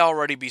it may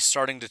already be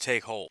starting to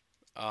take hold.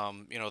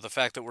 The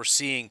fact that we're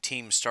seeing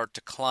teams start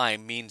to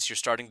climb means you're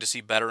starting to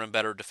see better and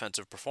better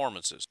defensive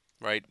performances,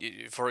 right?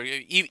 For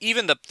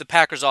even the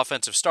Packers'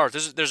 offensive start,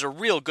 there's a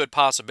real good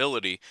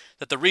possibility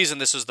that the reason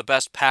this is the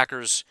best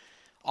Packers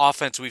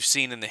offense we've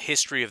seen in the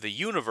history of the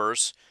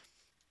universe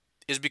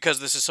is because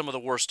this is some of the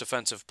worst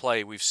defensive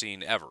play we've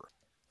seen ever.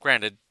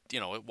 Granted,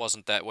 it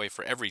wasn't that way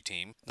for every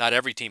team. Not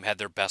every team had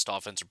their best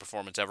offensive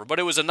performance ever, but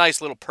it was a nice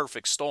little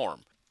perfect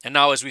storm. And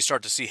now as we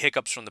start to see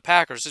hiccups from the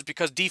Packers, it's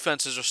because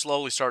defenses are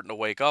slowly starting to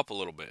wake up a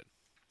little bit.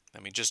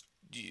 I mean, just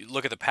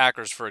look at the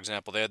Packers, for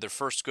example. They had their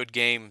first good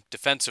game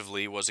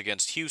defensively was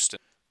against Houston.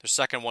 Their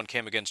second one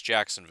came against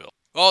Jacksonville.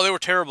 Oh, they were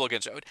terrible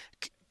against...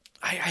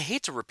 I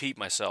hate to repeat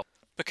myself,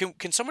 but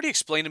can somebody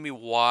explain to me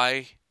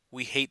why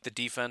we hate the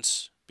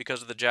defense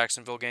because of the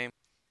Jacksonville game?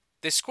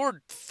 They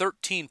scored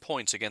 13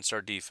 points against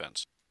our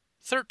defense.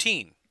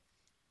 13.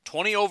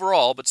 20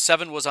 overall, but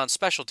 7 was on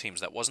special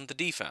teams. That wasn't the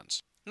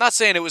defense. I'm not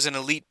saying it was an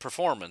elite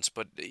performance,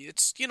 but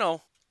it's,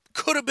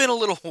 could have been a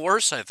little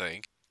worse, I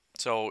think.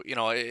 So,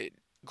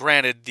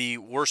 granted, the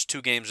worst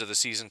 2 games of the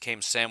season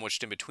came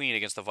sandwiched in between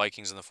against the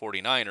Vikings and the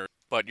 49ers,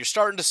 but you're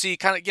starting to see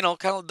kind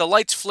of the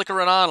lights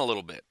flickering on a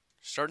little bit.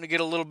 Starting to get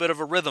a little bit of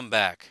a rhythm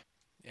back.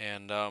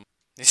 And I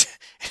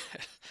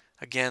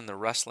again, the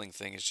wrestling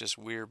thing is just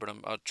weird, but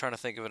I'm trying to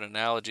think of an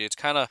analogy. It's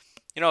kind of,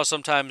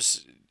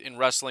 sometimes in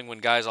wrestling when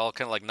guys all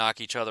kind of like knock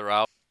each other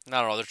out, I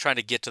don't know, they're trying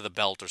to get to the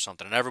belt or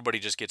something, and everybody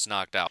just gets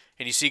knocked out.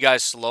 And you see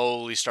guys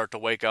slowly start to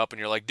wake up, and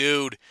you're like,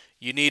 dude,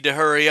 you need to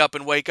hurry up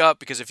and wake up,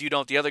 because if you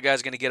don't, the other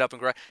guy's going to get up and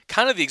grab.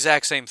 Kind of the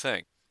exact same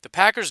thing. The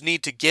Packers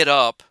need to get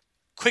up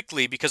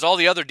quickly because all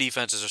the other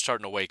defenses are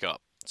starting to wake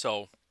up.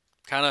 So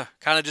kind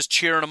of just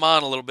cheering them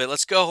on a little bit.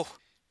 Let's go.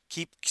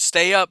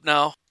 Stay up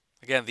now.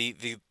 Again,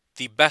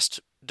 the best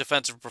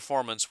defensive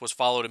performance was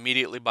followed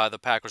immediately by the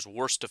Packers'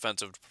 worst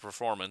defensive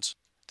performance,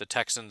 the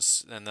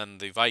Texans and then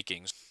the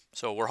Vikings.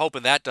 So we're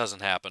hoping that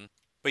doesn't happen.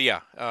 But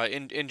yeah,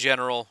 in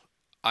general,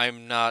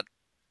 I'm not.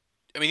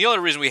 I mean, the only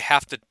reason we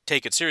have to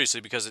take it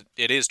seriously because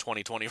it is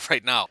 2020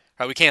 right now.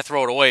 Right? We can't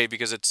throw it away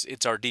because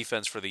it's our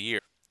defense for the year.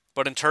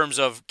 But in terms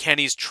of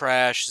Kenny's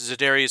trash,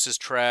 Za'Darius is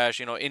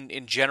trash,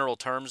 in general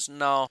terms,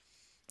 no.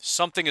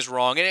 Something is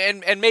wrong.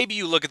 And maybe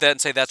you look at that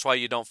and say that's why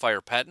you don't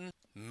fire Pettine.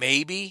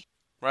 Maybe,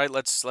 right?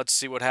 Let's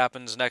see what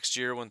happens next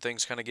year when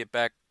things kind of get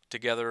back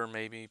together.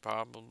 Maybe,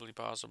 probably,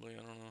 possibly.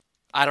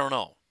 I don't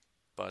know.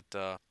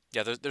 But,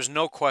 yeah, there's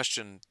no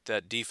question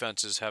that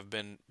defenses have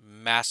been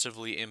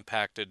massively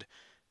impacted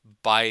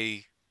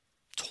by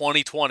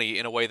 2020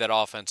 in a way that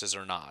offenses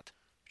are not,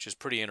 which is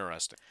pretty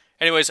interesting.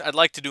 Anyways, I'd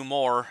like to do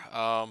more,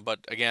 but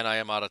again, I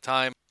am out of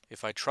time.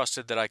 If I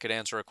trusted that I could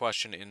answer a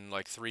question in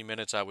like 3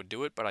 minutes, I would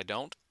do it, but I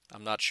don't.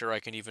 I'm not sure I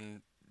can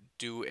even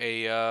do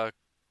a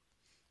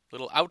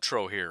little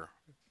outro here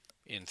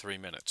in 3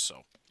 minutes.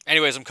 So,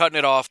 anyways, I'm cutting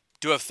it off.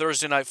 Do have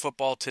Thursday Night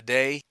Football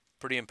today.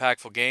 Pretty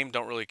impactful game.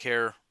 Don't really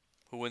care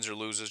who wins or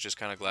loses. Just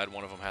kind of glad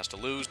one of them has to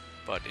lose.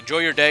 But enjoy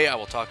your day. I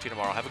will talk to you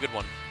tomorrow. Have a good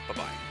one.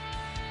 Bye-bye.